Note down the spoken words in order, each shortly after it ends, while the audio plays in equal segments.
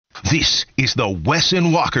This is the Wes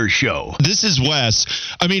and Walker Show. This is Wes.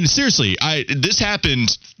 I mean, seriously, this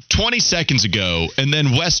happened 20 seconds ago, and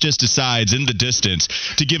then Wes just decides in the distance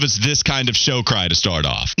to give us this kind of show cry to start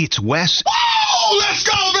off. It's Wes. Whoa! Let's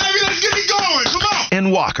go, baby. Let's get it going. Come on.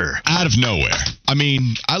 And Walker. Out of nowhere. I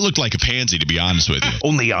mean, I looked like a pansy, to be honest with you.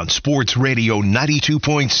 Only on Sports Radio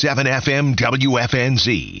 92.7 FM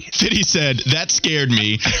WFNZ. Fitty said, that scared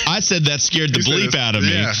me. I said that scared the bleep out of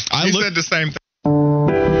me. Yeah, he said the same thing.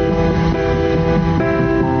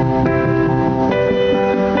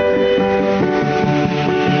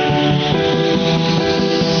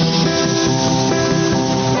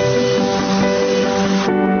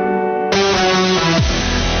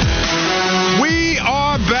 We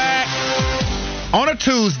are back on a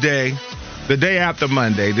Tuesday, the day after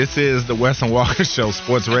Monday. This is the Wes and Walker Show,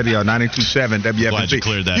 Sports Radio 92.7 WFNZ. Glad you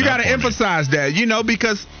cleared that You got up to for me. emphasize that,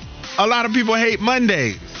 because a lot of people hate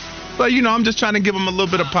Mondays. So, I'm just trying to give them a little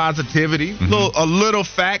bit of positivity, a little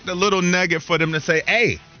fact, a little nugget for them to say,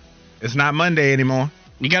 hey, it's not Monday anymore.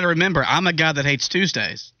 You got to remember, I'm a guy that hates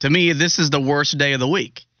Tuesdays. To me, this is the worst day of the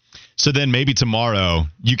week. So then maybe tomorrow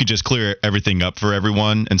you could just clear everything up for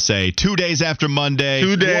everyone and say 2 days after Monday,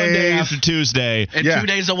 2 days. 1 day after Tuesday. And 2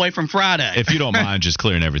 days away from Friday. If you don't mind just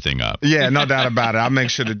clearing everything up. Yeah, no doubt about it. I'll make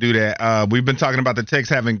sure to do that. We've been talking about the Techs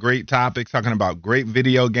having great topics, talking about great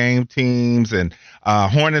video game teams. And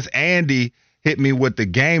Hornets Andy hit me with the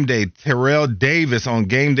game day. Terrell Davis on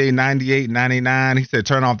game day 98-99. He said,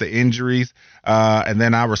 turn off the injuries. And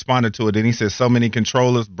then I responded to it. And he said, so many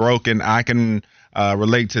controllers broken. I can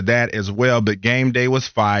relate to that as well. But game day was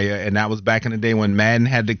fire. And that was back in the day when Madden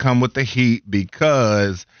had to come with the heat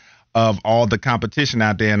because of all the competition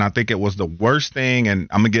out there. And I think it was the worst thing. And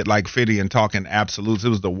I'm going to get like Fitty and talking absolutes. It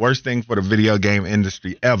was the worst thing for the video game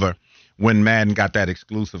industry ever when Madden got that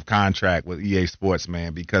exclusive contract with EA Sports,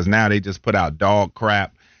 man, because now they just put out dog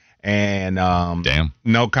crap and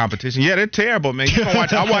no competition. Yeah, they're terrible, man. You can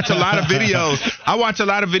watch. I watch a lot of videos. I watch a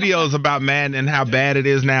lot of videos about Madden and how bad it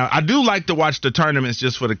is now. I do like to watch the tournaments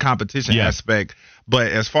just for the competition aspect,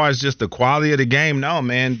 but as far as just the quality of the game, no,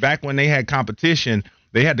 man. Back when they had competition,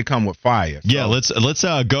 they had to come with fire. So. Yeah, let's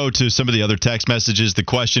go to some of the other text messages. The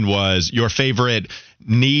question was your favorite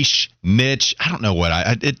niche. I don't know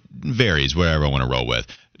what it varies wherever I want to roll with.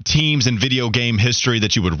 Teams in video game history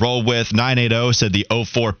that you would roll with. 980 said the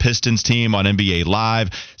 04 Pistons team on NBA Live.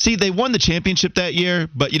 See, they won the championship that year,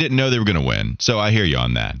 but you didn't know they were going to win. So I hear you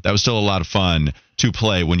on that. That was still a lot of fun to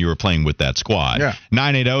play when you were playing with that squad. Yeah.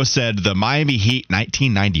 980 said the Miami Heat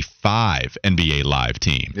 1995 NBA Live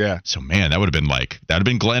team. Yeah. So, man, that would have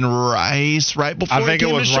been Glenn Rice right before I think he it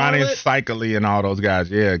came was to Ronnie Charlotte. Cycli and all those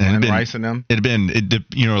guys. Yeah, Glenn Rice and them. It'd been,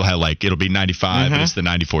 how like it'll be 95, but it's the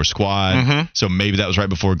 94 squad. So maybe that was right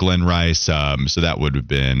before Glenn Rice. So that would have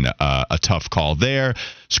been a tough call there.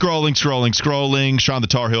 Scrolling. Sean the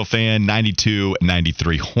Tar Heel fan,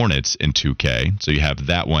 92-93 Hornets in 2K. So you have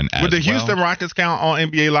that one as well. Would the Houston Rockets count on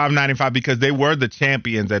NBA Live 95 because they were the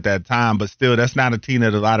champions at that time, but still that's not a team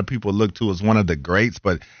that a lot of people look to as one of the greats,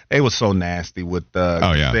 but they were so nasty with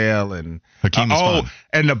Giselle and Hakeem was fun.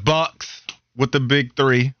 And the Bucks with the big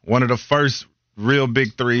three, one of the first real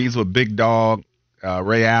big threes with Big Dog,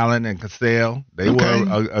 Ray Allen and Cassell. They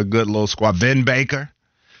were a good little squad. Ben Baker.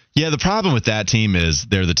 Yeah, the problem with that team is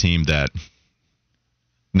they're the team that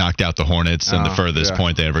knocked out the Hornets and the furthest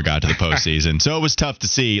point they ever got to the postseason. So it was tough to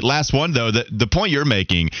see. Last one, though, the point you're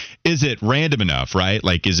making, is it random enough, right?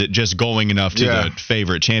 Like, is it just going enough to the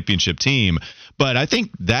favorite championship team? But I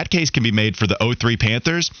think that case can be made for the 03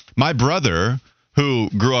 Panthers. My brother, who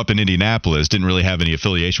grew up in Indianapolis, didn't really have any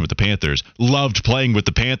affiliation with the Panthers, loved playing with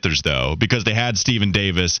the Panthers, though, because they had Steven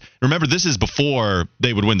Davis. Remember, this is before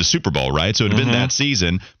they would win the Super Bowl, right? So it had been that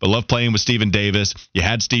season, but loved playing with Steven Davis. You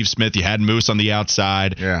had Steve Smith. You had Moose on the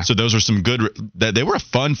outside. Yeah. So those were some good – they were a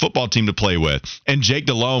fun football team to play with. And Jake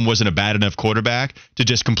Delhomme wasn't a bad enough quarterback to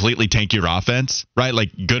just completely tank your offense, right?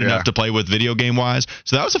 Like, good enough to play with video game-wise.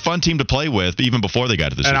 So that was a fun team to play with, even before they got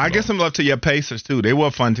to the Super Bowl. And I give some love to your Pacers, too. They were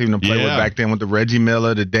a fun team to play with back then with the Reggie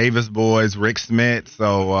Miller, the Davis boys, Rick Smith.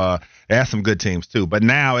 So they had some good teams, too. But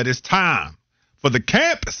now it is time for the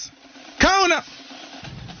campus corner.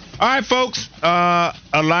 All right, folks. A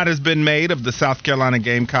lot has been made of the South Carolina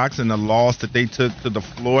Gamecocks and the loss that they took to the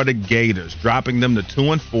Florida Gators, dropping them to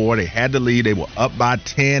 2-4. They had the lead. They were up by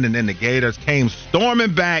 10, and then the Gators came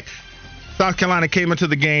storming back. South Carolina came into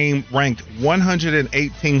the game ranked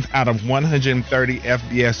 118th out of 130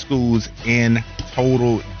 FBS schools in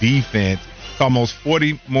total defense. It's almost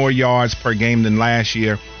 40 more yards per game than last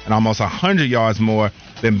year and almost 100 yards more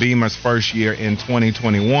than Beamer's first year in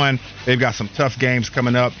 2021. They've got some tough games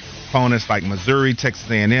coming up. Opponents like Missouri, Texas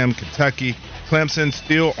A&M, Kentucky, Clemson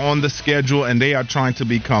still on the schedule, and they are trying to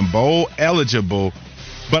become bowl eligible.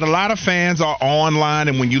 But a lot of fans are online,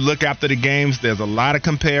 and when you look after the games, there's a lot of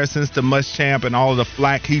comparisons to Muschamp and all of the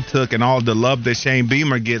flack he took and all of the love that Shane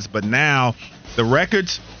Beamer gets. But now the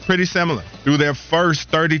record's pretty similar. Through their first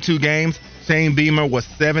 32 games, Shane Beamer was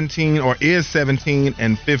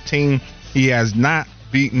 17-15. He has not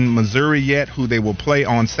beaten Missouri yet, who they will play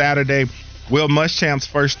on Saturday. Will Muschamp's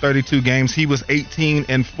first 32 games, he was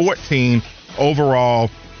 18-14 overall.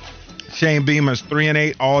 Shane Beamer's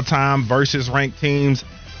 3-8 all-time versus ranked teams,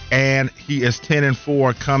 and he is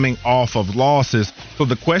 10-4 coming off of losses. So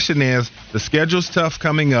the question is, the schedule's tough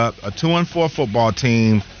coming up, a 2-4 football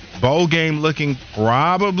team, bowl game looking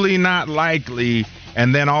probably not likely,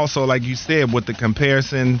 and then also, like you said, with the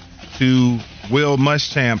comparison to Will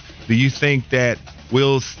Muschamp, do you think that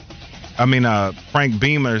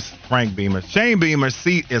Shane Beamer's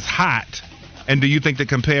seat is hot, and do you think the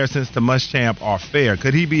comparisons to Muschamp are fair?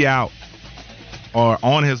 Could he be out or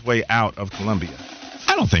on his way out of Columbia?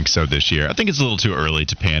 I don't think so this year. I think it's a little too early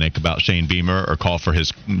to panic about Shane Beamer or call for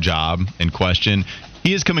his job in question.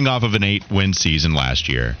 He is coming off of an 8-win season last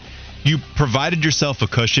year. You provided yourself a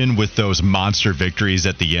cushion with those monster victories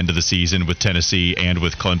at the end of the season with Tennessee and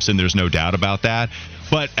with Clemson. There's no doubt about that.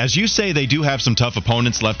 But as you say, they do have some tough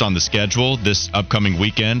opponents left on the schedule this upcoming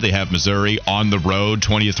weekend. They have Missouri on the road,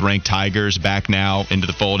 20th ranked Tigers back now into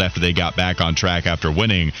the fold after they got back on track after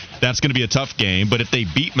winning. That's going to be a tough game. But if they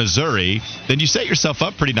beat Missouri, then you set yourself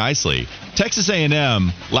up pretty nicely. Texas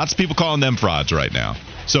A&M, lots of people calling them frauds right now.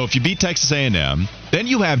 So if you beat Texas A&M, then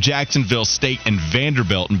you have Jacksonville State and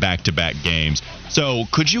Vanderbilt in back-to-back games. So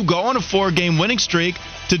could you go on a 4-game winning streak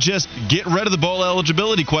to just get rid of the bowl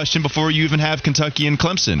eligibility question before you even have Kentucky and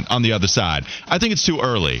Clemson on the other side? I think it's too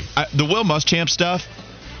early. The Will Muschamp stuff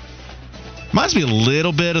reminds me a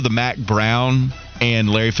little bit of the Mac Brown and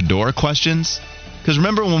Larry Fedora questions. Because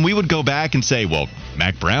remember when we would go back and say, well,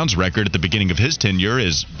 Mac Brown's record at the beginning of his tenure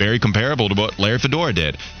is very comparable to what Larry Fedora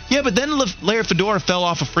did. Yeah, but then Larry Fedora fell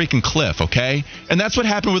off a freaking cliff, okay? And that's what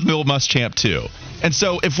happened with Will Muschamp, too. And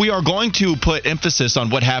so if we are going to put emphasis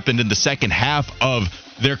on what happened in the second half of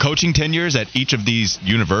their coaching tenures at each of these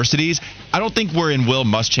universities, I don't think we're in Will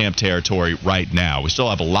Muschamp territory right now. We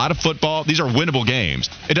still have a lot of football. These are winnable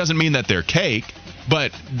games. It doesn't mean that they're cake.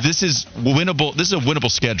 But this is winnable. This is a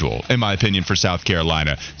winnable schedule, in my opinion, for South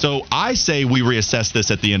Carolina. So I say we reassess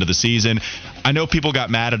this at the end of the season. I know people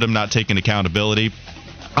got mad at him not taking accountability.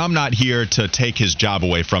 I'm not here to take his job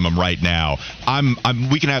away from him right now.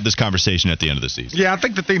 We can have this conversation at the end of the season. Yeah, I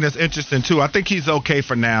think the thing that's interesting, too, I think he's okay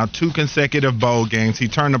for now. 2 consecutive bowl games. He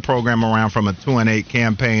turned the program around from a 2-8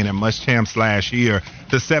 campaign in Muschamp's last year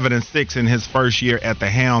to 7-6 in his first year at the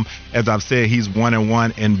helm. As I've said, he's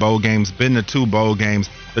 1-1 in bowl games, been to 2 bowl games.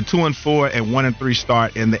 The 2-4 and 1-3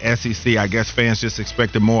 start in the SEC, I guess fans just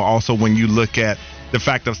expected more. Also, when you look at the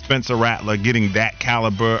fact of Spencer Rattler getting that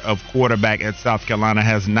caliber of quarterback at South Carolina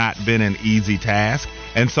has not been an easy task.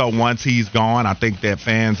 And so once he's gone, I think that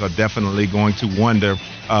fans are definitely going to wonder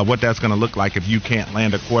what that's going to look like if you can't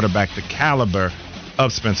land a quarterback the caliber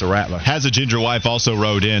of Spencer Rattler. Has a Ginger Wife also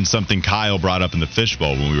wrote in something Kyle brought up in the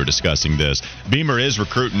fishbowl when we were discussing this. Beamer is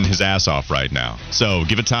recruiting his ass off right now. So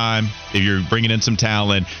give it time if you're bringing in some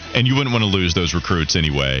talent, and you wouldn't want to lose those recruits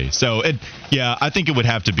anyway. So, I think it would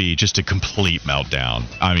have to be just a complete meltdown.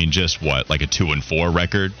 I mean, just like a 2-4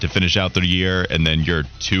 record to finish out the year, and then you're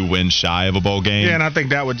 2 wins shy of a bowl game. Yeah, and I think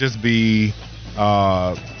that would just be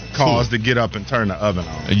cause to get up and turn the oven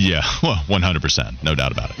on. Yeah, well, 100%. No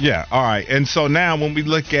doubt about it. Yeah, all right. And so now when we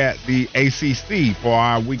look at the ACC for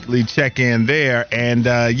our weekly check-in there, and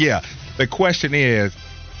the question is,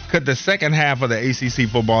 could the second half of the ACC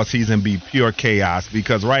football season be pure chaos?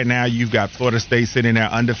 Because right now you've got Florida State sitting there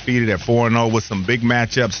undefeated at 4-0 with some big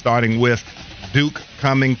matchups, starting with Duke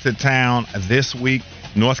coming to town this week.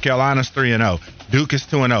 North Carolina's 3-0. Duke is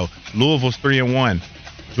 2-0. Louisville's 3-1.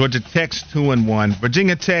 Georgia Tech's 2-1.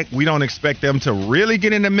 Virginia Tech, we don't expect them to really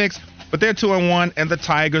get in the mix, but they're 2-1, and the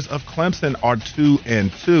Tigers of Clemson are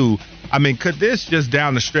 2-2. I mean, could this just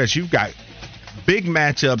down the stretch? You've got big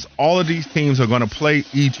matchups. All of these teams are going to play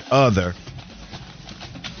each other.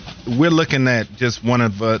 We're looking at just one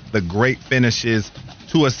of the great finishes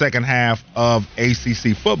to a second half of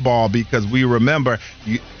ACC football, because we remember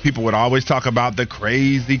people would always talk about the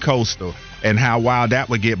crazy Coastal and how wild that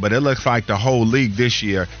would get, but it looks like the whole league this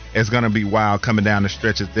year is going to be wild coming down the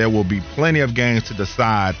stretches. There will be plenty of games to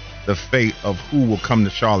decide the fate of who will come to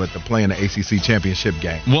Charlotte to play in the ACC championship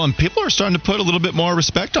game. Well, and people are starting to put a little bit more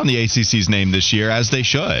respect on the ACC's name this year, as they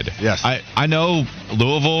should. Yes. I know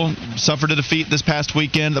Louisville suffered a defeat this past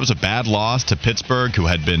weekend. That was a bad loss to Pittsburgh, who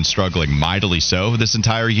had been struggling mightily so this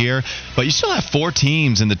entire year. But you still have 4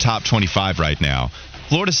 teams in the top 25 right now.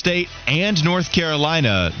 Florida State and North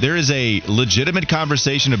Carolina, there is a legitimate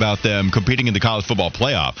conversation about them competing in the college football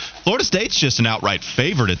playoff. Florida State's just an outright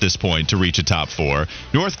favorite at this point to reach a top 4.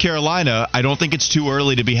 North Carolina, I don't think it's too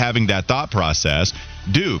early to be having that thought process.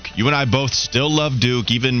 Duke, you and I both still love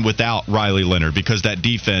Duke even without Riley Leonard because that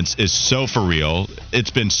defense is so for real.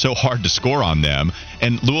 It's been so hard to score on them.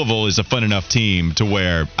 And Louisville is a fun enough team to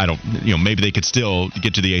where maybe they could still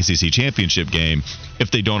get to the ACC championship game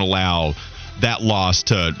if they don't allow that loss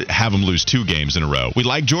to have them lose 2 games in a row. We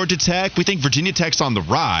like Georgia Tech. We think Virginia Tech's on the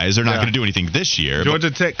rise. They're not going to do anything this year.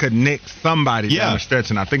 Georgia Tech could nick somebody down the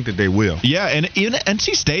stretch, and I think that they will. Yeah, and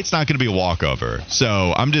NC State's not going to be a walkover.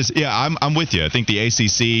 So I'm with you. I think the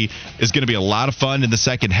ACC is going to be a lot of fun in the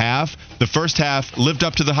second half. The first half lived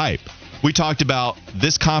up to the hype. We talked about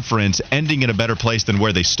this conference ending in a better place than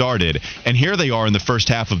where they started. And here they are in the first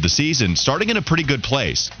half of the season, starting in a pretty good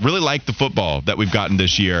place. Really like the football that we've gotten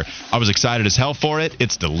this year. I was excited as hell for it.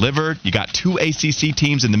 It's delivered. You got 2 ACC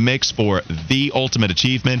teams in the mix for the ultimate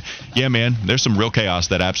achievement. Yeah, man, there's some real chaos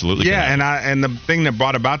that absolutely can happen. And the thing that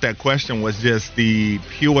brought about that question was just the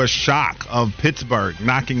pure shock of Pittsburgh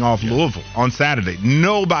knocking off Louisville on Saturday.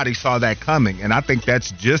 Nobody saw that coming. And I think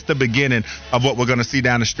that's just the beginning of what we're going to see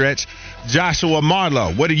down the stretch. Joshua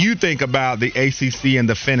Marlowe, what do you think about the ACC and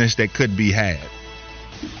the finish that could be had?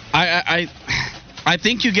 I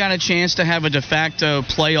think you got a chance to have a de facto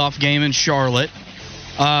playoff game in Charlotte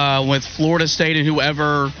with Florida State and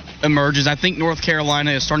whoever emerges. I think North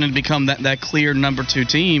Carolina is starting to become that clear number 2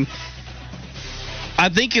 team. I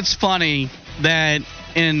think it's funny that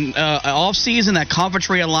in offseason that conference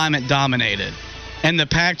realignment dominated, and the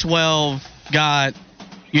Pac-12 got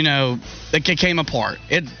it came apart.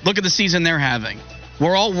 Look at the season they're having.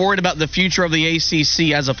 We're all worried about the future of the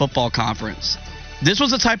ACC as a football conference. This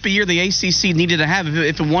was the type of year the ACC needed to have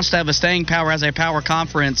if it wants to have a staying power as a power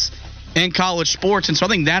conference in college sports. And so I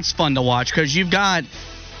think that's fun to watch because you've got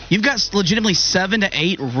legitimately 7 to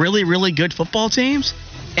 8 really, really good football teams.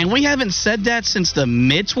 And we haven't said that since the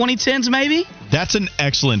mid-2010s, maybe? That's an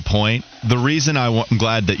excellent point. The reason I'm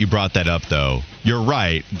glad that you brought that up, though, you're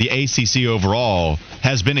right. The ACC overall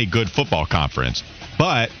has been a good football conference.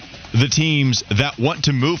 But the teams that want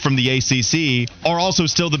to move from the ACC are also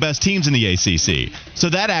still the best teams in the ACC. So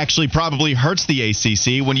that actually probably hurts the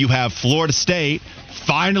ACC when you have Florida State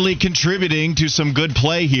finally contributing to some good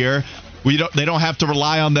play here. They don't have to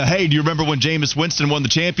rely on the, hey, do you remember when Jameis Winston won the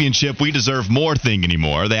championship? We deserve more thing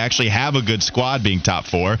anymore. They actually have a good squad being top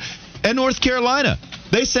 4. And North Carolina,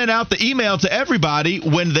 they sent out the email to everybody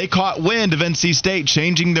when they caught wind of NC State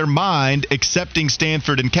changing their mind, accepting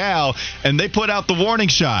Stanford and Cal, and they put out the warning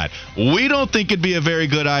shot. We don't think it'd be a very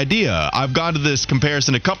good idea. I've gone to this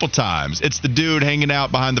comparison a couple times. It's the dude hanging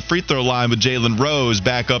out behind the free throw line with Jalen Rose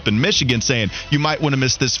back up in Michigan saying, you might want to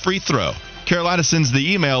miss this free throw. Carolina sends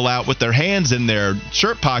the email out with their hands in their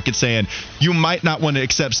shirt pocket saying, you might not want to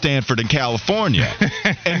accept Stanford in California.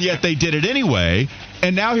 And yet they did it anyway.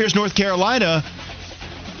 And now here's North Carolina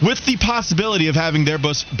with the possibility of having their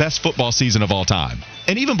best football season of all time.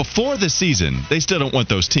 And even before this season, they still don't want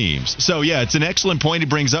those teams. So, yeah, it's an excellent point he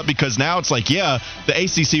brings up because now it's like, yeah, the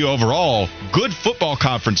ACC overall, good football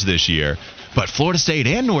conference this year. But Florida State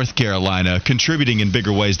and North Carolina contributing in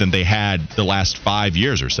bigger ways than they had the last 5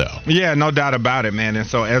 years or so. Yeah, no doubt about it, man. And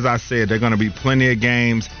so, as I said, there are going to be plenty of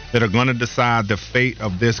games that are going to decide the fate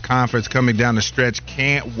of this conference coming down the stretch.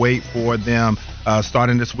 Can't wait for them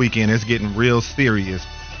starting this weekend. It's getting real serious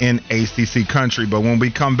in ACC country. But when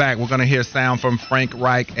we come back, we're going to hear sound from Frank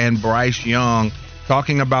Reich and Bryce Young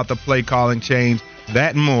talking about the play calling change.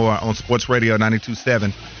 That and more on Sports Radio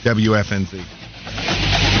 92.7 WFNZ.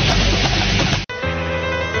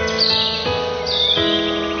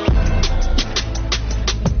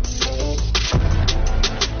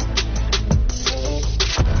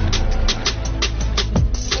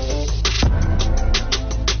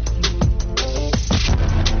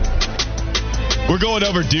 We're going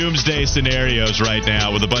over doomsday scenarios right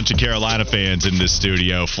now with a bunch of Carolina fans in this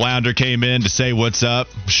studio. Flounder came in to say what's up,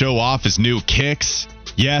 show off his new kicks.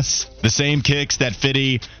 Yes, the same kicks that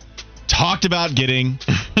Fitty talked about getting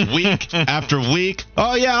week after week.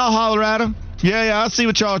 Oh, yeah, I'll holler at him. Yeah, I'll see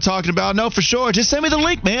what y'all are talking about. No, for sure. Just send me the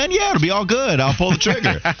link, man. Yeah, it'll be all good. I'll pull the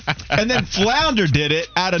trigger. And then Flounder did it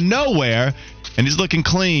out of nowhere. And he's looking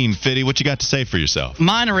clean. Fitty, what you got to say for yourself?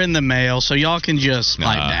 Mine are in the mail, so y'all can just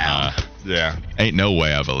pipe down. Yeah. Ain't no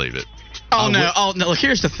way I believe it. Oh, no. Look,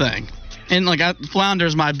 here's the thing. And,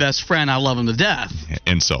 Flounder's my best friend. I love him to death.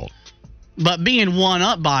 Insult. But being one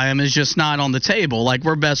up by him is just not on the table.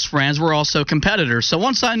 We're best friends. We're also competitors. So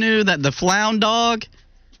once I knew that the Flound dog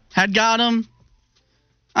had got him,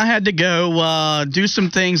 I had to go do some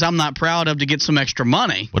things I'm not proud of to get some extra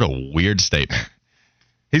money. What a weird statement.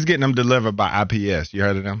 He's getting them delivered by IPS. You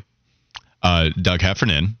heard of them? Doug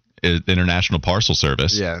Heffernan, International Parcel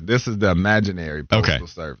Service. Yeah, this is the imaginary postal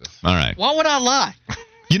service. All right. Why would I lie?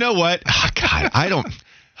 You know what? Oh, God,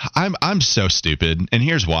 I'm so stupid, and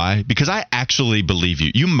here's why. Because I actually believe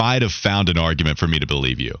you. You might have found an argument for me to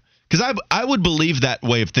believe you. Because I would believe that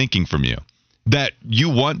way of thinking from you, that you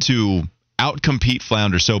want to outcompete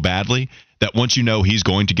Flounder so badly that once you know he's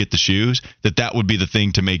going to get the shoes, that would be the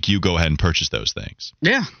thing to make you go ahead and purchase those things.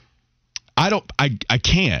 Yeah. I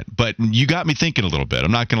can't, but you got me thinking a little bit.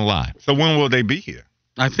 I'm not going to lie. So when will they be here?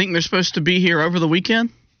 I think they're supposed to be here over the weekend.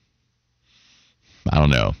 I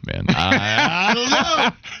don't know, man. I don't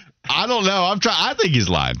know. I don't know. I think he's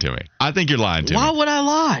lying to me. I think you're lying to me. Why would I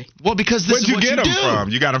lie? Well, because this Where'd is you what get you them do. from?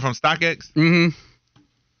 You got them from StockX? Mm-hmm.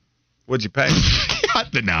 What'd you pay?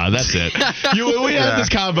 No, that's it. We had this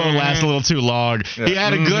combo last a little too long. Yeah. He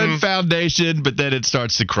had a good foundation, but then it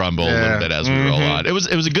starts to crumble a little bit as we roll on. It was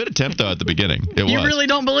a good attempt, though, at the beginning. You really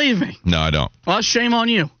don't believe me? No, I don't. Well, shame on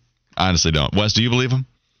you. I honestly don't. Wes, do you believe him?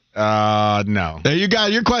 No.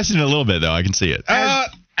 You're questioning a little bit, though. I can see it.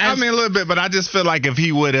 I mean, a little bit, but I just feel like if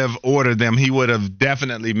he would have ordered them, he would have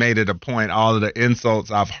definitely made it a point. All of the insults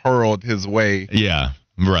I've hurled his way. Yeah,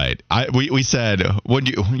 right. We said when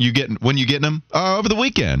you getting them? Over the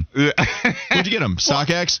weekend. Where'd you get them?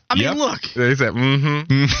 StockX? I mean, look. He said,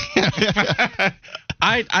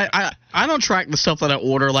 I don't track the stuff that I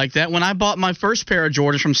order like that. When I bought my first pair of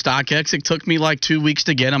Jordans from StockX, it took me 2 weeks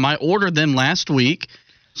to get them. I ordered them last week.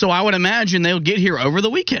 So I would imagine they'll get here over the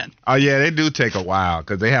weekend. Oh, yeah, they do take a while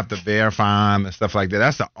because they have to verify them and stuff like that.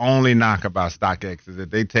 That's the only knock about StockX is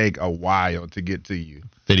that they take a while to get to you.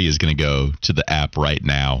 Fiddy is going to go to the app right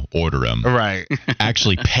now, order them. Right.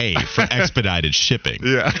 Actually pay for expedited shipping.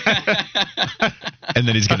 Yeah. And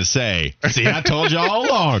then he's going to say, see, I told you all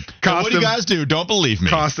along. What do you guys do? Don't believe me.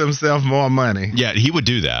 Cost himself more money. Yeah, he would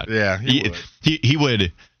do that. Yeah, he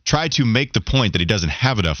would try to make the point that he doesn't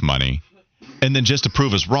have enough money. And then just to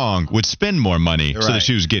prove us wrong, would spend more money so the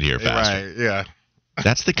shoes get here faster. Right, yeah.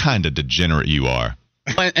 That's the kind of degenerate you are.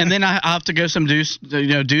 And then I have to go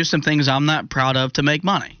do some things I'm not proud of to make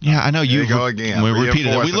money. Yeah, I know. You go again. We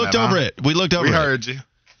repeated it. We looked over it. We heard you.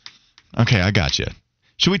 Okay, I got you.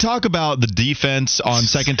 Should we talk about the defense on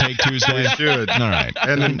Second Take Tuesday? We should. All right.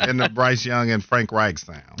 And the Bryce Young and Frank Reich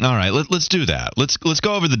sound. All right, let's do that. Let's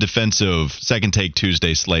go over the defensive Second Take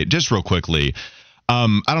Tuesday slate just real quickly.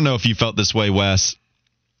 I don't know if you felt this way, Wes.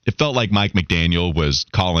 It felt like Mike McDaniel was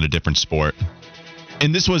calling a different sport.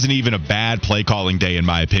 And this wasn't even a bad play calling day, in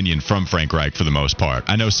my opinion, from Frank Reich for the most part.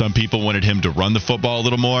 I know some people wanted him to run the football a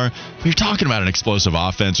little more, but you're talking about an explosive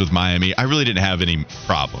offense with Miami. I really didn't have any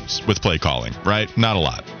problems with play calling, right? Not a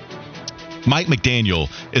lot. Mike McDaniel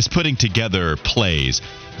is putting together plays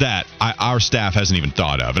that our staff hasn't even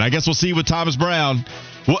thought of. And I guess we'll see with Thomas Brown.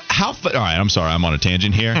 Well, all right, I'm sorry, I'm on a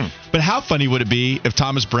tangent here. But how funny would it be if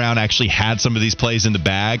Thomas Brown actually had some of these plays in the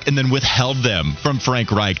bag and then withheld them from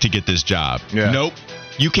Frank Reich to get this job? Yeah. Nope.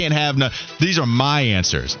 You can't have these are my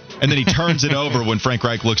answers. And then he turns it over when Frank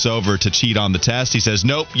Reich looks over to cheat on the test. He says,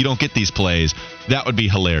 nope, you don't get these plays. That would be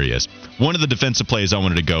hilarious. One of the defensive plays I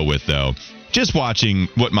wanted to go with, though, just watching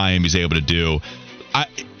what Miami's able to do,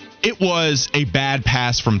 it was a bad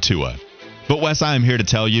pass from Tua. But, Wes, I am here to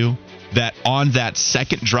tell you that on that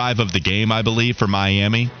second drive of the game, I believe, for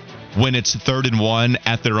Miami, when it's 3rd and 1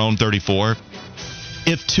 at their own 34,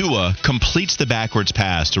 if Tua completes the backwards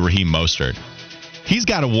pass to Raheem Mostert, he's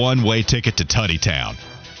got a one-way ticket to Tutty Town.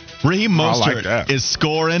 Raheem Mostert is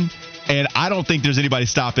scoring, and I don't think there's anybody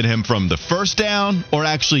stopping him from the first down or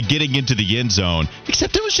actually getting into the end zone,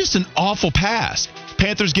 except it was just an awful pass.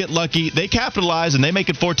 Panthers get lucky. They capitalize, and they make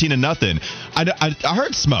it 14-0. I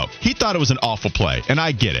heard Smoke. He thought it was an awful play, and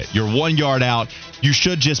I get it. You're 1 yard out. You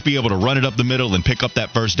should just be able to run it up the middle and pick up that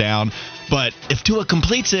first down. But if Tua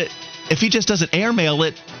completes it, if he just doesn't airmail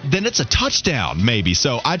it, then it's a touchdown, maybe.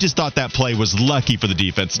 So I just thought that play was lucky for the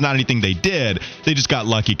defense. Not anything they did. They just got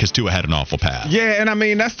lucky because Tua had an awful pass. Yeah, and I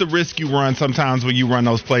mean, that's the risk you run sometimes when you run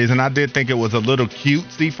those plays. And I did think it was a little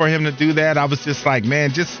cutesy for him to do that. I was just like,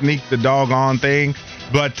 man, just sneak the doggone thing.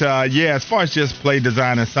 But, yeah, as far as just play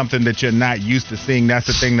design and something that you're not used to seeing, that's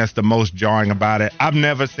the thing that's the most jarring about it. I've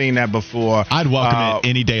never seen that before. I'd welcome it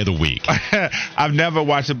any day of the week. I've never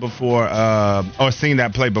watched it before or seen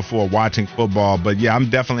that play before watching football. But, yeah, I'm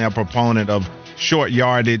definitely a proponent of short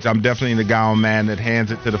yardage. I'm definitely the guy on man that hands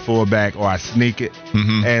it to the fullback or I sneak it.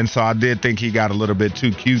 Mm-hmm. And so I did think he got a little bit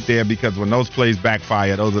too cute there, because when those plays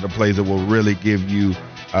backfire, those are the plays that will really give you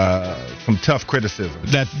some tough criticism.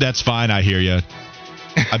 That's fine. I hear you.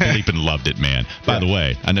 I believe and loved it, man. By the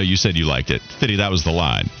way, I know you said you liked it. Fitty, that was the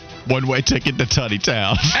line. One-way ticket to Tutty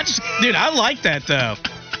Town. Dude, I like that, though.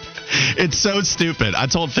 It's so stupid. I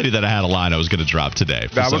told Fitty that I had a line I was going to drop today.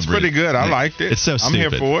 That was pretty good. I liked it. It's so stupid.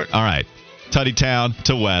 I'm here for it. All right. Tutty Town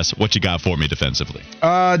to Wes. What you got for me defensively?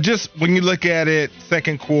 Just when you look at it,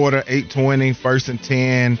 second quarter, 8:20, 1st and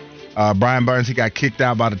 10. Brian Burns, he got kicked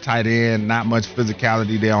out by the tight end. Not much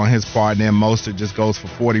physicality there on his part. And then Mostert just goes for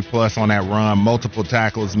 40-plus on that run. Multiple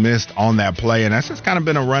tackles missed on that play. And that's just kind of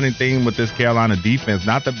been a running theme with this Carolina defense.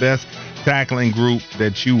 Not the best tackling group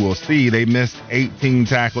that you will see. They missed 18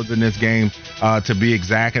 tackles in this game, to be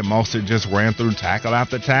exact. And Mostert just ran through tackle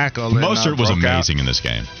after tackle. Mostert was amazing in this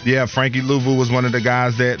game. Yeah, Frankie Louvu was one of the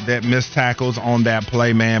guys that missed tackles on that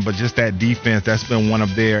play, man. But just that defense, that's been one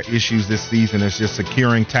of their issues this season. It's just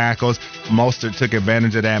securing tackles. Mostert took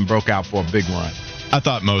advantage of that and broke out for a big run. I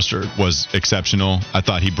thought Mostert was exceptional. I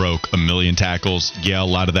thought he broke 1 million tackles. Yeah, a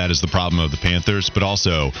lot of that is the problem of the Panthers, but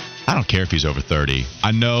also, I don't care if he's over 30.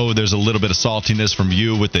 I know there's a little bit of saltiness from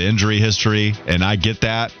you with the injury history, and I get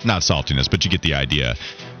that. Not saltiness, but you get the idea.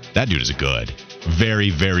 That dude is a good, very,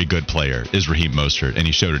 very good player, is Raheem Mostert, and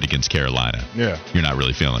he showed it against Carolina. Yeah. You're not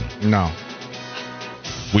really feeling it. No.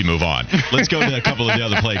 We move on. Let's go to a couple of the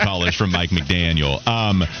other play callers from Mike McDaniel.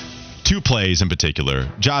 2 plays in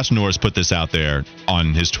particular. Josh Norris put this out there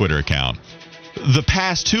on his Twitter account. The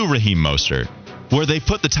pass to Raheem Mostert, where they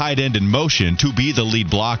put the tight end in motion to be the lead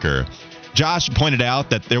blocker. Josh pointed out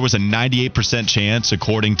that there was a 98% chance,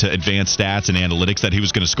 according to advanced stats and analytics, that he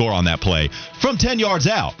was going to score on that play from 10 yards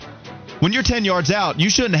out. When you're 10 yards out, you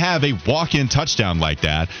shouldn't have a walk-in touchdown like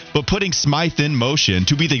that, but putting Smythe in motion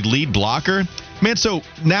to be the lead blocker, man, so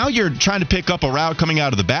now you're trying to pick up a route coming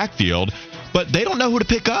out of the backfield, but they don't know who to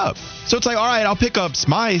pick up. So it's like, all right, I'll pick up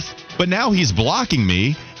Smythe, but now he's blocking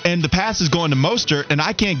me, and the pass is going to Mostert, and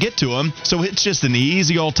I can't get to him, so it's just an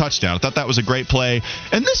easy old touchdown. I thought that was a great play.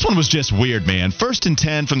 And this one was just weird, man. 1st and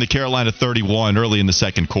 10 from the Carolina 31 early in the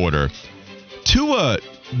second quarter. Tua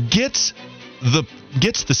gets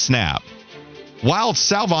the snap while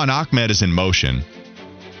Salvon Ahmed is in motion.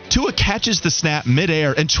 Tua catches the snap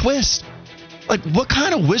midair and twists. Like, what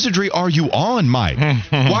kind of wizardry are you on, Mike?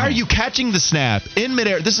 Why are you catching the snap in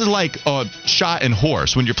midair? This is like a shot and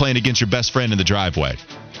horse when you're playing against your best friend in the driveway.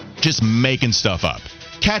 Just making stuff up.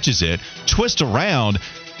 Catches it, twists around.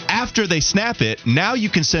 After they snap it, now you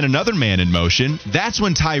can send another man in motion. That's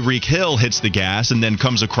when Tyreek Hill hits the gas and then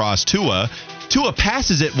comes across Tua. Tua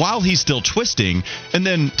passes it while he's still twisting, and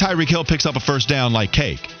then Tyreek Hill picks up a first down like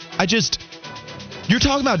cake. You're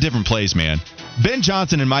talking about different plays, man. Ben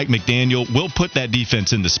Johnson and Mike McDaniel will put that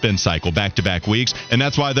defense in the spin cycle back-to-back weeks, and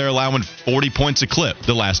that's why they're allowing 40 points a clip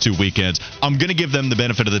the last 2 weekends. I'm going to give them the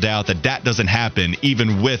benefit of the doubt that doesn't happen,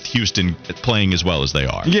 even with Houston playing as well as they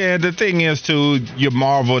are. Yeah, the thing is, too, you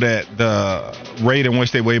marveled at the rate in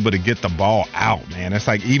which they were able to get the ball out, man. It's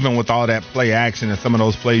like even with all that play action and some of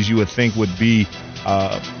those plays you would think would be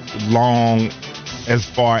long as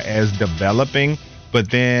far as developing, but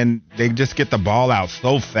then they just get the ball out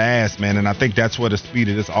so fast, man. And I think that's where the speed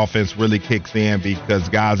of this offense really kicks in, because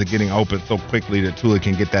guys are getting open so quickly that Tua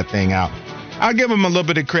can get that thing out. I'll give him a little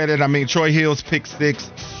bit of credit. I mean, Troy Hill's pick 6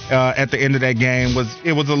 at the end of that game was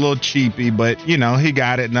a little cheapy, but, you know, he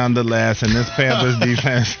got it nonetheless. And this Panthers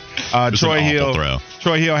defense, Troy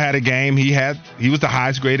Hill had a game. He was the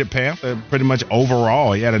highest graded Panther pretty much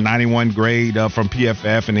overall. He had a 91 grade from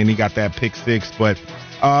PFF, and then he got that pick 6. But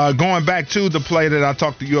going back to the play that I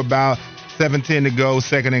talked to you about, 7-10 to go,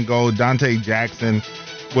 2nd and goal, Dante Jackson,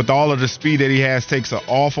 with all of the speed that he has, takes an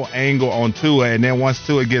awful angle on Tua, and then once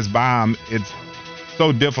Tua gets by him, it's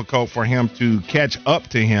so difficult for him to catch up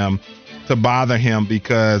to him to bother him,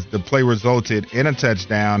 because the play resulted in a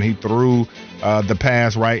touchdown. He threw the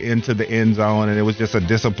pass right into the end zone, and it was just a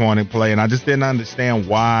disappointing play, and I just didn't understand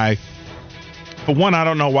why. For one, I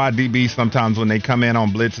don't know why DBs sometimes when they come in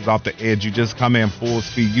on blitzes off the edge, you just come in full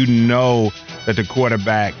speed. You know that the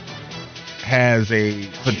quarterback has a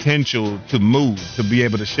potential to move, to be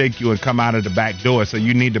able to shake you and come out of the back door. So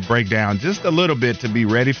you need to break down just a little bit to be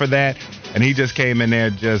ready for that. And he just came in there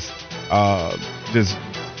just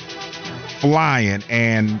flying,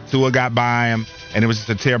 and Tua got by him, and it was just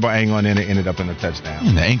a terrible angle, and then it ended up in a touchdown.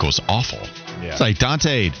 Man, the ankle's awful. Yeah. It's like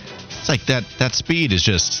Dante It's like that speed is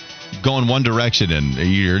just going one direction, and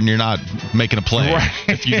you're not making a play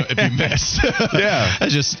if you miss. Yeah,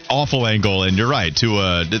 that's just awful angle. And you're right,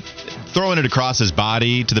 throwing it across his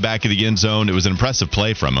body to the back of the end zone. It was an impressive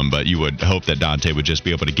play from him, but you would hope that Dante would just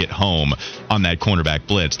be able to get home on that cornerback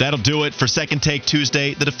blitz. That'll do it for Second Take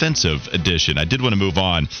Tuesday, the defensive edition. I did want to move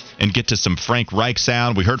on and get to some Frank Reich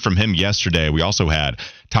sound. We heard from him yesterday. We also had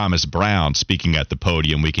Thomas Brown speaking at the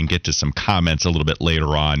podium. We can get to some comments a little bit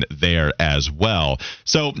later on there as well.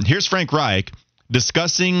 So here's Frank Reich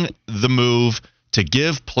discussing the move to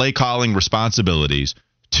give play calling responsibilities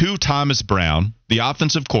to Thomas Brown, the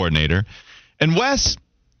offensive coordinator. And Wes,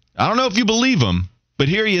 I don't know if you believe him, but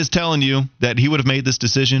here he is telling you that he would have made this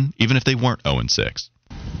decision even if they weren't 0-6.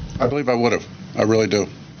 I believe I would have. I really do.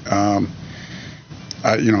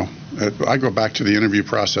 I go back to the interview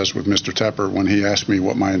process with Mr. Tepper when he asked me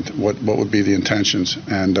what would be the intentions,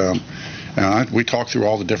 and we talked through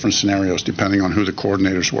all the different scenarios depending on who the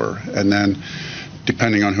coordinators were, and then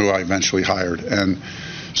depending on who I eventually hired. And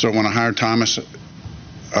so when I hired Thomas,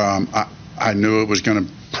 I knew it was going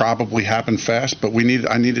to probably happen fast, but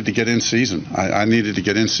I needed to get in season. I needed to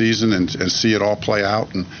get in season and see it all play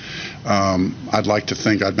out. And I'd like to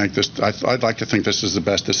think I'd like to think this is the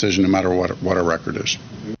best decision, no matter what our record is.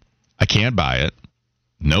 I can't buy it.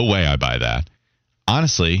 No way I buy that.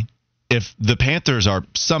 Honestly, if the Panthers are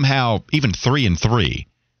somehow even 3-3,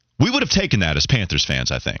 we would have taken that as Panthers fans,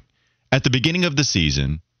 I think. At the beginning of the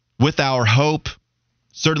season, with our hope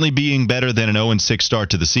certainly being better than an 0-6 start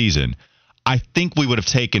to the season, I think we would have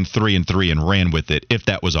taken 3-3 and ran with it if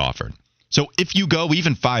that was offered. So if you go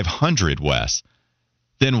even 500, Wes,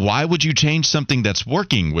 then why would you change something that's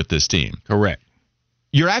working with this team? Correct.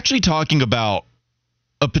 You're actually talking about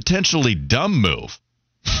a potentially dumb move.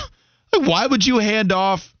 Why would you hand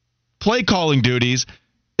off play calling duties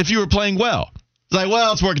if you were playing well? It's like,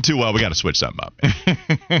 well, it's working too well. We got to switch something up.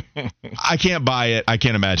 I can't buy it. I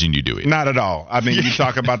can't imagine you do it. Not at all. I mean, you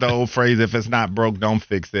talk about the old phrase, if it's not broke, don't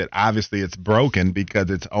fix it. Obviously, it's broken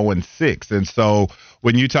because it's 0-6. And so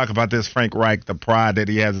when you talk about this Frank Reich, the pride that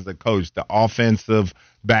he has as a coach, the offensive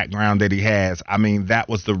background that he has, I mean, that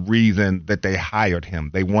was the reason that they hired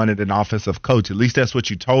him. They wanted an offensive coach. At least that's what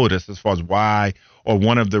you told us as far as why, or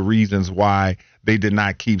one of the reasons why they did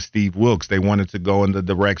not keep Steve Wilkes. They wanted to go in the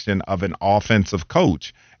direction of an offensive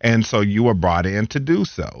coach. And so you were brought in to do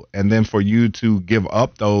so. And then for you to give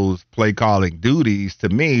up those play calling duties, to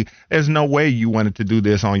me, there's no way you wanted to do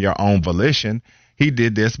this on your own volition. He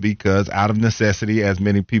did this because out of necessity, as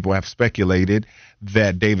many people have speculated,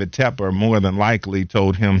 that David Tepper more than likely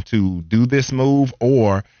told him to do this move,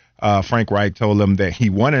 or Frank Reich told him that he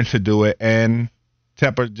wanted to do it, and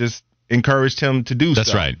Tepper just encouraged him to do so.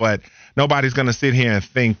 That's right. But nobody's going to sit here and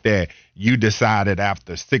think that you decided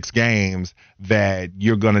after 6 games that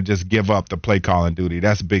you're going to just give up the play calling duty.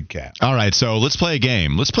 That's a big cap. All right, so let's play a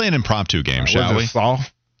game. Let's play an impromptu game, shall we? Saw?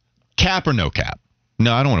 Cap or no cap?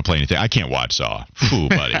 No, I don't want to play anything. I can't watch Saw. Ooh,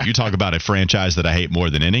 buddy. You talk about a franchise that I hate more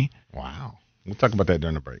than any. Wow. We'll talk about that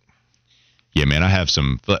during the break. Yeah, man, I have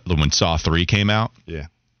some. When Saw 3 came out, yeah,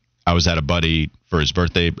 I was at a buddy for his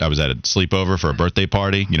birthday. I was at a sleepover for a birthday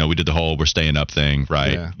party. You know, we did the whole we're staying up thing,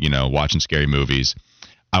 right? Yeah. You know, watching scary movies.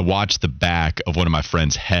 I watched the back of one of my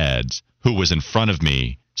friend's heads who was in front of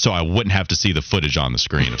me so I wouldn't have to see the footage on the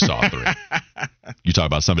screen of Saw 3. You talk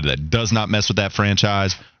about somebody that does not mess with that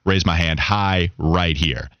franchise, raise my hand high right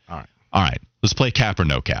here. All right. Let's play cap or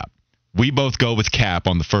no cap. We both go with cap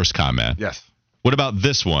on the first comment. Yes. What about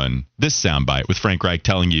this one, this soundbite with Frank Reich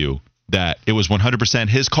telling you that it was 100%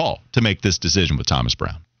 his call to make this decision with Thomas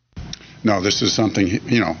Brown? No, this is something,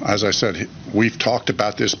 as I said, we've talked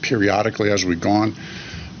about this periodically as we've gone,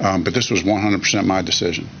 but this was 100% my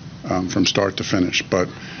decision from start to finish. But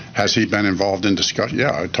has he been involved in discussion?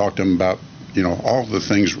 Yeah, I talked to him about, all the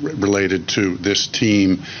things related to this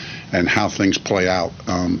team and how things play out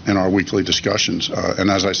in our weekly discussions. And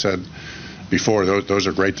as I said before, those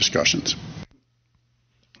are great discussions.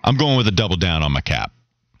 I'm going with a double down on my cap.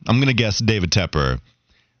 I'm going to guess David Tepper.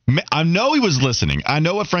 I know he was listening. I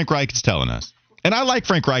know what Frank Reich is telling us. And I like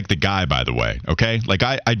Frank Reich, the guy, by the way, okay? Like,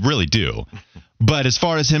 I really do. But as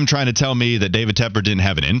far as him trying to tell me that David Tepper didn't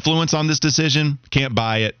have an influence on this decision, can't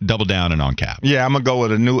buy it, double down and on cap. Yeah, I'm going to go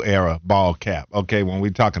with a new era ball cap, okay, when we're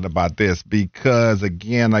talking about this. Because,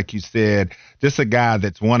 again, like you said, just a guy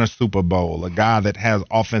that's won a Super Bowl, a guy that has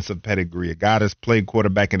offensive pedigree, a guy that's played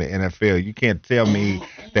quarterback in the NFL. You can't tell me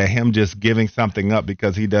that him just giving something up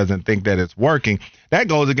because he doesn't think that it's working. That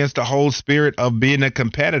goes against the whole spirit of being a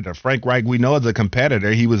competitor. Frank Reich, we know, is a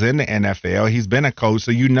competitor. He was in the NFL. He's been a coach, so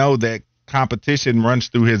you know that competition runs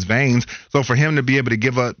through his veins. So for him to be able to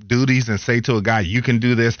give up duties and say to a guy, you can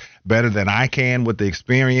do this better than I can with the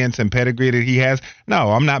experience and pedigree that he has,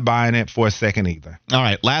 no, I'm not buying it for a second either. All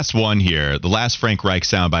right, last one here. The last Frank Reich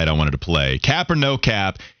soundbite I wanted to play. Cap or no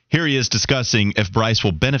cap, here he is discussing if Bryce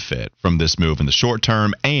will benefit from this move in the short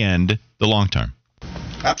term and the long term.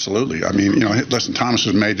 Absolutely. I mean, listen, Thomas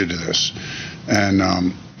has made it to this.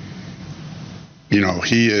 And, he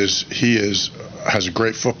has a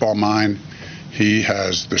great football mind. He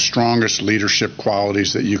has the strongest leadership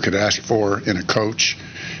qualities that you could ask for in a coach.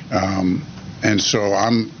 And so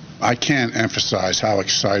I can't emphasize how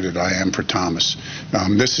excited I am for Thomas.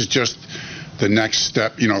 This is just the next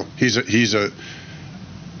step. He's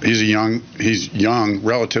young,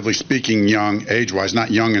 relatively speaking, young age-wise,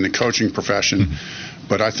 not young in the coaching profession.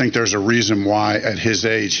 But I think there's a reason why at his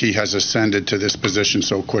age he has ascended to this position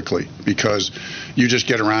so quickly, because you just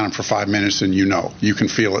get around him for 5 minutes and you can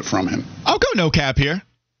feel it from him. I'll go no cap here.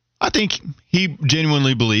 I think he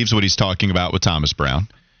genuinely believes what he's talking about with Thomas Brown.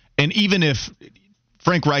 And even if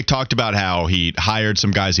Frank Reich talked about how he hired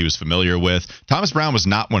some guys he was familiar with, Thomas Brown was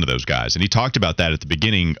not one of those guys. And he talked about that at the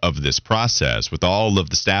beginning of this process with all of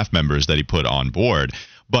the staff members that he put on board.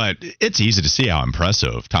 But it's easy to see how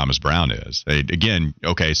impressive Thomas Brown is. Again,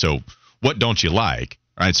 okay, so what don't you like?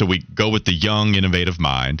 All right, so we go with the young, innovative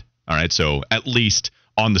mind. All right, so at least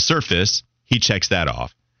on the surface, he checks that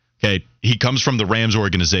off. Okay, he comes from the Rams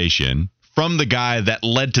organization, from the guy that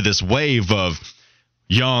led to this wave of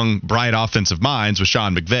young, bright offensive minds with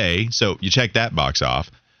Sean McVay. So you check that box off.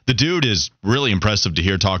 The dude is really impressive to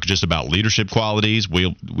hear talk just about leadership qualities.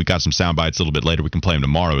 We got some sound bites a little bit later. We can play them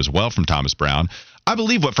tomorrow as well from Thomas Brown. I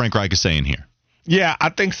believe what Frank Reich is saying here. Yeah, I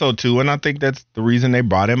think so, too. And I think that's the reason they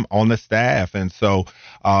brought him on the staff. And so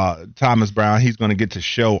Thomas Brown, he's going to get to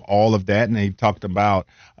show all of that. And they talked about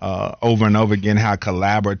over and over again how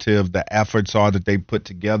collaborative the efforts are that they put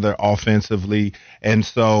together offensively. And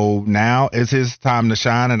so now is his time to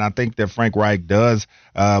shine. And I think that Frank Reich does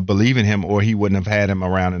believe in him, or he wouldn't have had him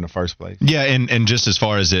around in the first place. Yeah, and just as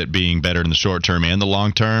far as it being better in the short term and the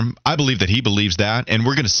long term, I believe that he believes that. And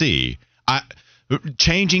we're going to see.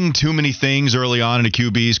 Changing too many things early on in a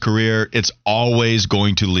QB's career, it's always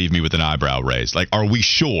going to leave me with an eyebrow raised. Like, are we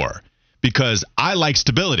sure? Because I like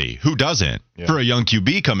stability. Who doesn't? Yeah. For a young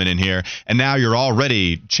QB coming in here, and now you're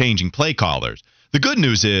already changing play callers. The good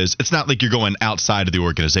news is it's not like you're going outside of the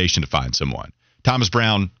organization to find someone. Thomas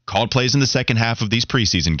Brown called plays in the second half of these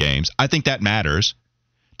preseason games. I think that matters.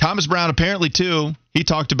 Thomas Brown apparently, too, he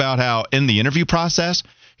talked about how in the interview process,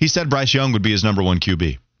 he said Bryce Young would be his number one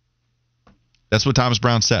QB. That's what Thomas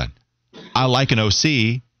Brown said. I like an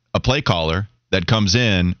OC, a play caller, that comes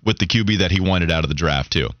in with the QB that he wanted out of the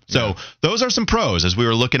draft, too. So those are some pros as we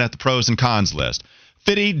were looking at the pros and cons list.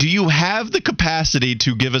 Fitty, do you have the capacity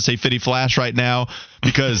to give us a Fitty Flash right now?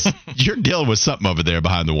 Because you're dealing with something over there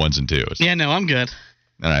behind the ones and twos. Yeah, no, I'm good.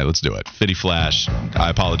 All right, let's do it. Fitty Flash. I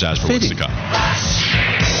apologize for what's to come.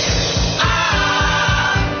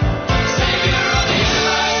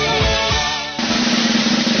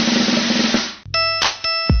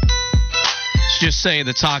 Just say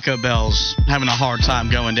the Taco Bell's having a hard time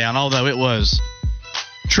going down, although it was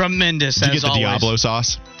tremendous. Did you get the always. Diablo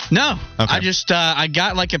sauce? No. Okay. I just I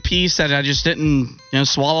got like a piece that I just didn't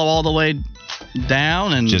swallow all the way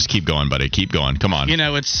down, and just keep going, buddy. Keep going. Come on.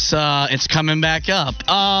 It's coming back up.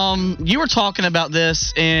 You were talking about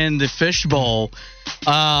this in the Fishbowl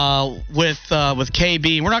with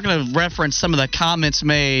KB. We're not going to reference some of the comments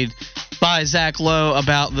made by Zach Lowe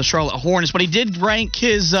about the Charlotte Hornets, but he did rank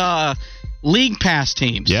his League Pass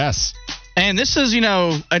teams. Yes. And this is,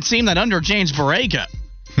 a team that under James Borrega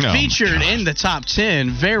featured in the top 10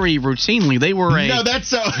 very routinely. They were that's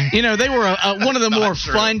so. They were one of the more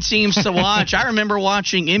fun teams to watch. I remember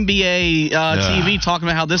watching NBA TV talking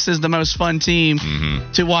about how this is the most fun team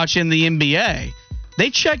to watch in the NBA. They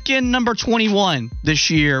check in number 21 this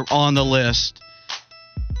year on the list.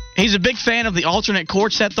 He's a big fan of the alternate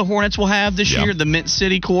courts that the Hornets will have this year, the Mint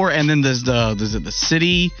City court, and then there's the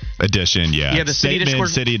City Edition, Yeah, the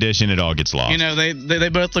City Edition, it all gets lost. They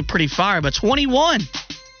both look pretty fire, but 21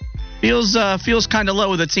 feels kind of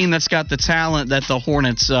low with a team that's got the talent that the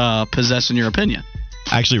Hornets possess, in your opinion.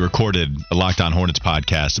 I actually recorded a Locked On Hornets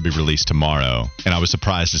podcast to be released tomorrow, and I was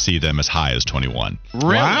surprised to see them as high as 21.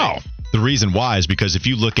 Really? Wow. The reason why is because if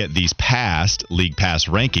you look at these past League Pass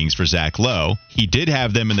rankings for Zach Lowe, he did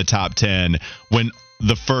have them in the top 10 when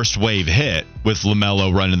the first wave hit, with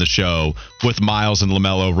LaMelo running the show, with Miles and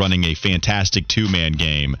LaMelo running a fantastic two-man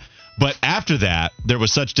game. But after that, there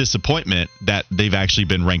was such disappointment that they've actually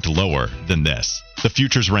been ranked lower than this. the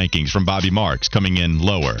futures rankings from Bobby Marks coming in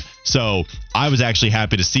lower. So I was actually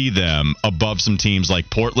happy to see them above some teams like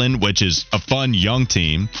Portland, which is a fun young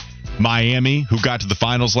team. Miami, who got to the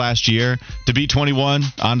finals last year, to beat 21.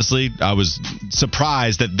 Honestly, I was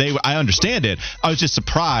surprised that I understand it. I was just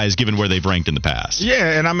surprised given where they've ranked in the past.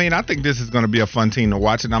 Yeah, and I mean, I think this is going to be a fun team to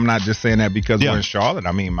watch, and I'm not just saying that because we're in Charlotte.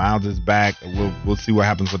 I mean, Miles is back. We'll see what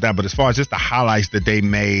happens with that. But as far as just the highlights that they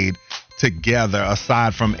made together,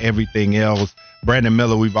 aside from everything else, Brandon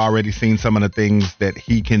Miller, we've already seen some of the things that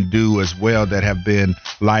he can do as well that have been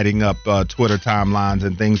lighting up Twitter timelines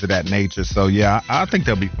and things of that nature. So, yeah, I think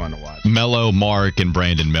they'll be fun to watch. Mello, Mark, and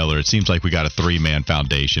Brandon Miller, it seems like we got a three-man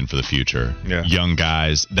foundation for the future. Yeah. Young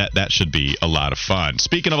guys, that should be a lot of fun.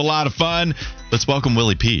 Speaking of a lot of fun, let's welcome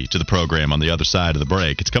Willie P. to the program on the other side of the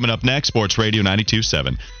break. It's coming up next, Sports Radio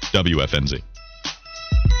 92.7 WFNZ.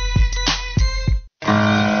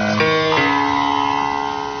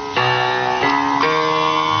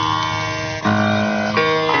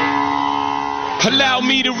 Allow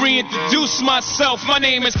me to reintroduce myself. My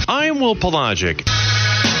name is... I'm Will Pelagic.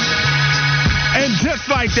 And just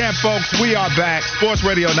like that, folks, we are back. Sports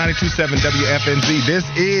Radio 92.7 WFNZ. This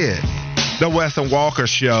is the Wesson Walker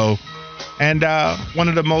Show. And one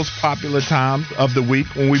of the most popular times of the week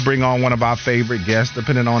when we bring on one of our favorite guests,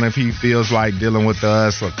 depending on if he feels like dealing with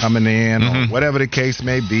us or coming in or whatever the case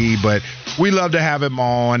may be. But we love to have him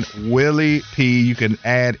on. Willie P. You can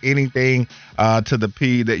add anything to the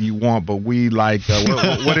P that you want, but we like,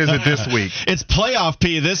 what is it this week? It's Playoff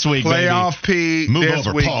P this week, Playoff baby. P Move this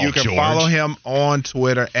over, week. Paul, You can George. follow him on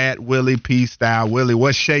Twitter at Willie P. Style. Willie,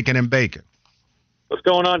 what's shaking and baking? What's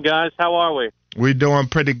going on, guys? How are we? We're doing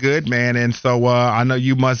pretty good, man. And so I know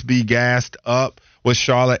you must be gassed up with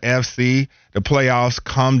Charlotte FC. The playoffs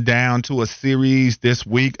come down to a series this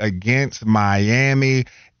week against Miami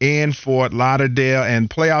in Fort Lauderdale. And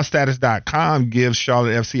PlayoffStatus.com gives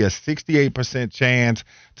Charlotte FC a 68% chance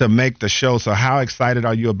to make the show. So how excited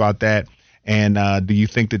are you about that? And do you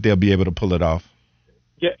think that they'll be able to pull it off?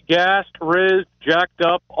 Gassed, rizzed, jacked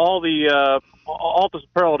up, all the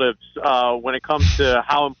superlatives when it comes to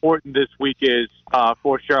how important this week is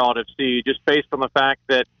for Charlotte FC, just based on the fact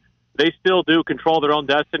that they still do control their own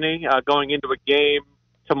destiny going into a game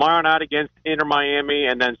tomorrow night against Inter Miami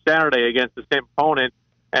and then Saturday against the same opponent.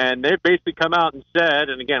 And they've basically come out and said,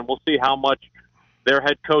 and again, we'll see how much their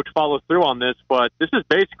head coach follows through on this, but this is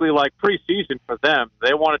basically like preseason for them.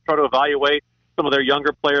 They want to try to evaluate some of their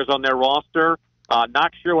younger players on their roster.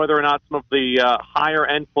 Not sure whether or not some of the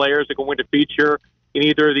higher-end players are going to feature in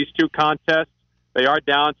either of these two contests. They are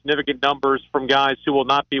down significant numbers from guys who will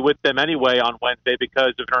not be with them anyway on Wednesday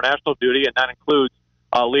because of international duty, and that includes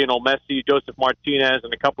Lionel Messi, Joseph Martinez,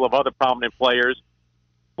 and a couple of other prominent players.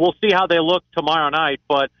 We'll see how they look tomorrow night,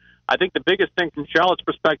 but I think the biggest thing from Charlotte's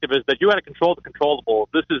perspective is that you got to control the controllable.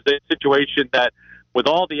 This is a situation that, with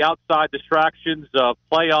all the outside distractions of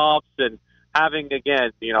playoffs and having,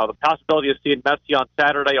 again, the possibility of seeing Messi on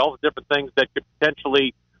Saturday, all the different things that could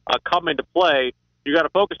potentially come into play, you got to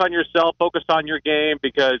focus on yourself, focus on your game,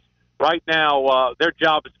 because right now their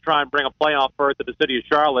job is to try and bring a playoff berth to the city of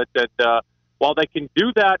Charlotte. And while they can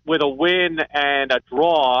do that with a win and a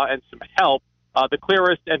draw and some help, the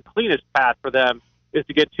clearest and cleanest path for them is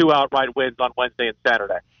to get two outright wins on Wednesday and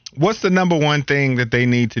Saturday. What's the number one thing that they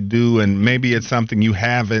need to do? And maybe it's something you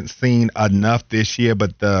haven't seen enough this year,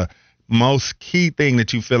 but the most key thing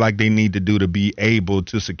that you feel like they need to do to be able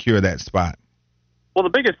to secure that spot? Well, the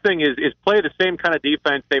biggest thing is play the same kind of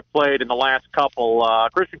defense they've played in the last couple.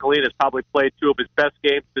 Christian Colina has probably played two of his best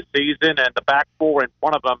games this season, and the back four in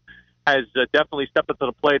front of him has definitely stepped up to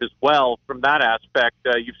the plate as well from that aspect.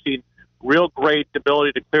 You've seen real great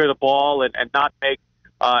ability to clear the ball and not make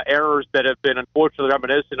errors that have been unfortunately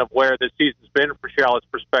reminiscent of where this season's been for Charlotte's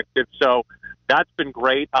perspective. So that's been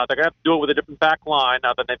great. They're going to have to do it with a different back line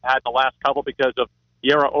than they've had in the last couple because of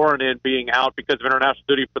Yera Oranen being out because of international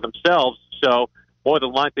duty for themselves. So more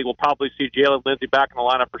than likely, we'll probably see Jalen Lindsey back in the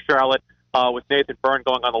lineup for Charlotte with Nathan Byrne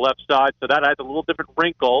going on the left side. So that adds a little different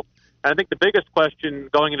wrinkle. And I think the biggest question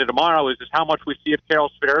going into tomorrow is just how much we see of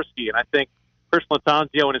Karol Swiderski. And I think Chris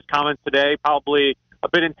Latanzio in his comments today probably a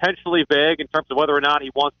bit intentionally vague in terms of whether or not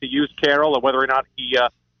he wants to use Karol or whether or not he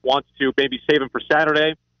wants to maybe save him for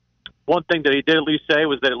Saturday. One thing that he did at least say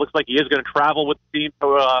was that it looks like he is going to travel with the team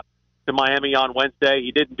to Miami on Wednesday.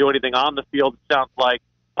 He didn't do anything on the field, it sounds like.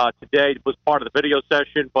 Today was part of the video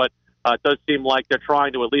session, but it does seem like they're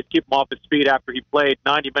trying to at least keep him off his feet after he played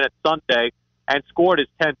 90 minutes Sunday and scored his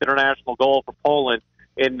 10th international goal for Poland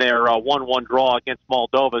in their 1-1 draw against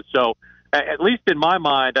Moldova. So at least in my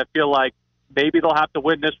mind, I feel like maybe they'll have to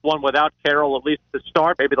win this one without Karol, at least to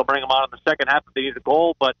start. Maybe they'll bring him on in the second half if they need a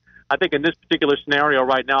goal, but I think in this particular scenario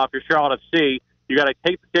right now, if you're Charlotte FC, you got to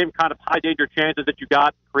take the same kind of high danger chances that you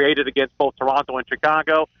got created against both Toronto and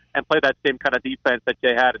Chicago, and play that same kind of defense that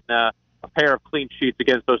they had in a pair of clean sheets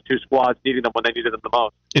against those two squads, needing them when they needed them the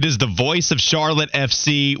most. It is the voice of Charlotte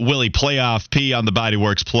FC, Willie Playoff P on the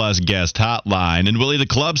Bodyworks Plus guest hotline. And Willie, the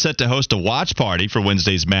club set to host a watch party for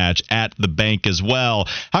Wednesday's match at the bank as well.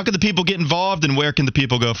 How can the people get involved, and where can the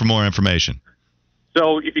people go for more information?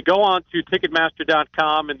 So if you go on to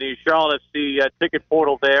Ticketmaster.com and the Charlotte FC ticket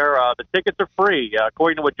portal there, the tickets are free.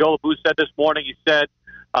 According to what Joe LeBou said this morning, he said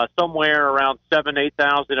somewhere around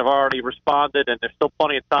 8,000 have already responded, and there's still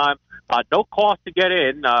plenty of time. No cost to get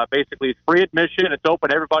in. Basically, it's free admission. It's open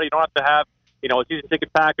to everybody. You don't have to have a season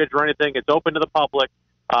ticket package or anything. It's open to the public.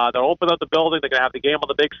 They'll open up the building. They're going to have the game on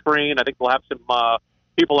the big screen. I think they'll have some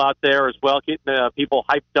people out there as well, getting people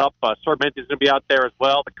hyped up. Sorment is going to be out there as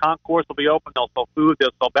well. The concourse will be open. They'll sell food.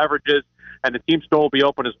 They'll sell beverages. And the team store will be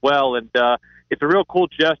open as well. And it's a real cool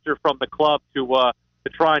gesture from the club to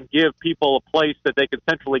try and give people a place that they can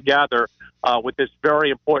centrally gather with this very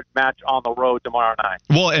important match on the road tomorrow night.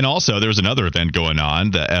 Well, and also there was another event going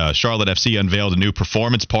on. The Charlotte FC unveiled a new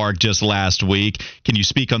performance park just last week. Can you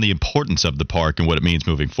speak on the importance of the park and what it means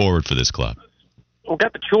moving forward for this club? We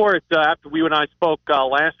got the tour after you and I spoke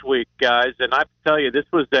last week, guys, and I have to tell you, this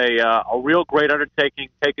was a real great undertaking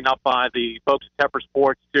taken up by the folks at Tepper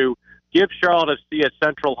Sports to give Charlotte FC a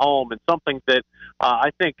central home, and something that I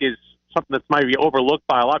think is something that's might be overlooked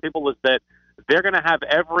by a lot of people is that they're going to have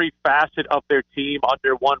every facet of their team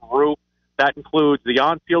under one roof. That includes the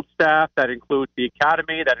on-field staff, that includes the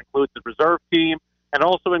academy, that includes the reserve team, and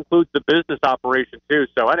also includes the business operation too.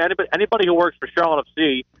 So anybody who works for Charlotte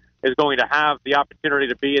FC is going to have the opportunity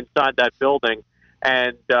to be inside that building.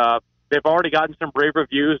 And they've already gotten some rave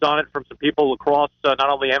reviews on it from some people across not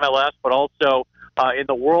only MLS, but also in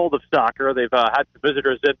the world of soccer. They've had some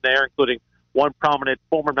visitors in there, including one prominent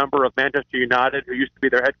former member of Manchester United who used to be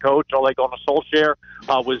their head coach, Ole Gunnar Solskjaer,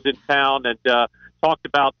 was in town and talked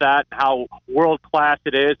about that, and how world-class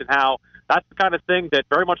it is, and how that's the kind of thing that,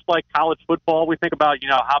 very much like college football, we think about,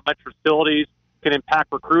 how much facilities can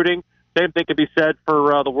impact recruiting. Same thing can be said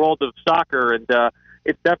for the world of soccer, and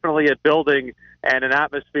it's definitely a building and an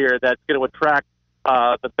atmosphere that's going to attract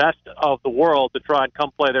the best of the world to try and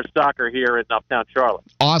come play their soccer here in uptown Charlotte.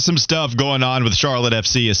 Awesome stuff going on with Charlotte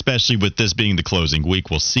FC, especially with this being the closing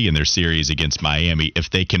week. We'll see in their series against Miami if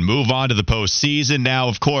they can move on to the postseason. Now,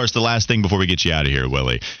 of course, the last thing before we get you out of here,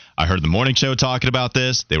 Willie, I heard the morning show talking about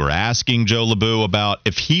this. They were asking Joe LeBou about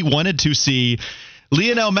if he wanted to see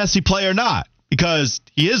Lionel Messi play or not, because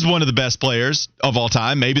he is one of the best players of all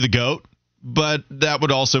time, maybe the GOAT. But that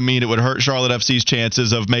would also mean it would hurt Charlotte FC's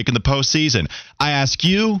chances of making the postseason. I ask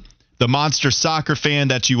you, the monster soccer fan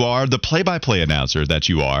that you are, the play-by-play announcer that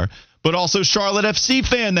you are, but also Charlotte FC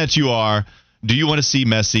fan that you are, do you want to see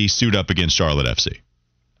Messi suit up against Charlotte FC?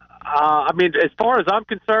 As far as I'm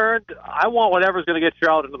concerned, I want whatever's going to get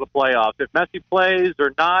Charlotte into the playoffs. If Messi plays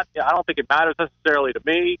or not, I don't think it matters necessarily to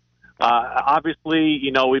me. Obviously,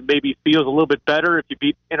 it maybe feels a little bit better if you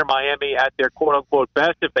beat Inter Miami at their quote-unquote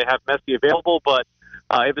best if they have Messi available. But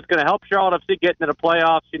if it's going to help Charlotte FC get into the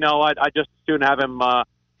playoffs, I'd just as soon have him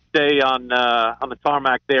stay on the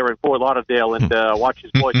tarmac there in Fort Lauderdale and watch his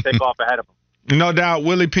boys take off ahead of him. No doubt,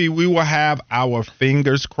 Willie P., we will have our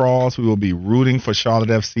fingers crossed. We will be rooting for Charlotte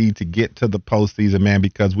FC to get to the postseason, man,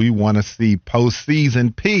 because we want to see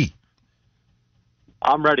postseason P.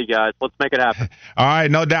 I'm ready, guys. Let's make it happen. All right,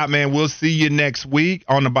 no doubt, man. We'll see you next week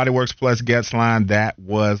on the Bodyworks Plus guest line. That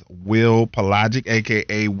was Will Pelagic,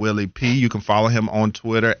 a.k.a. Willie P. You can follow him on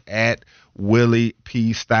Twitter at Willie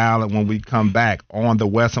P. Style. And when we come back on the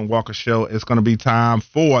Wes and Walker Show, it's going to be time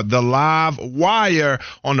for the Live Wire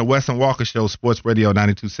on the Wes and Walker Show, Sports Radio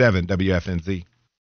 92.7 WFNZ.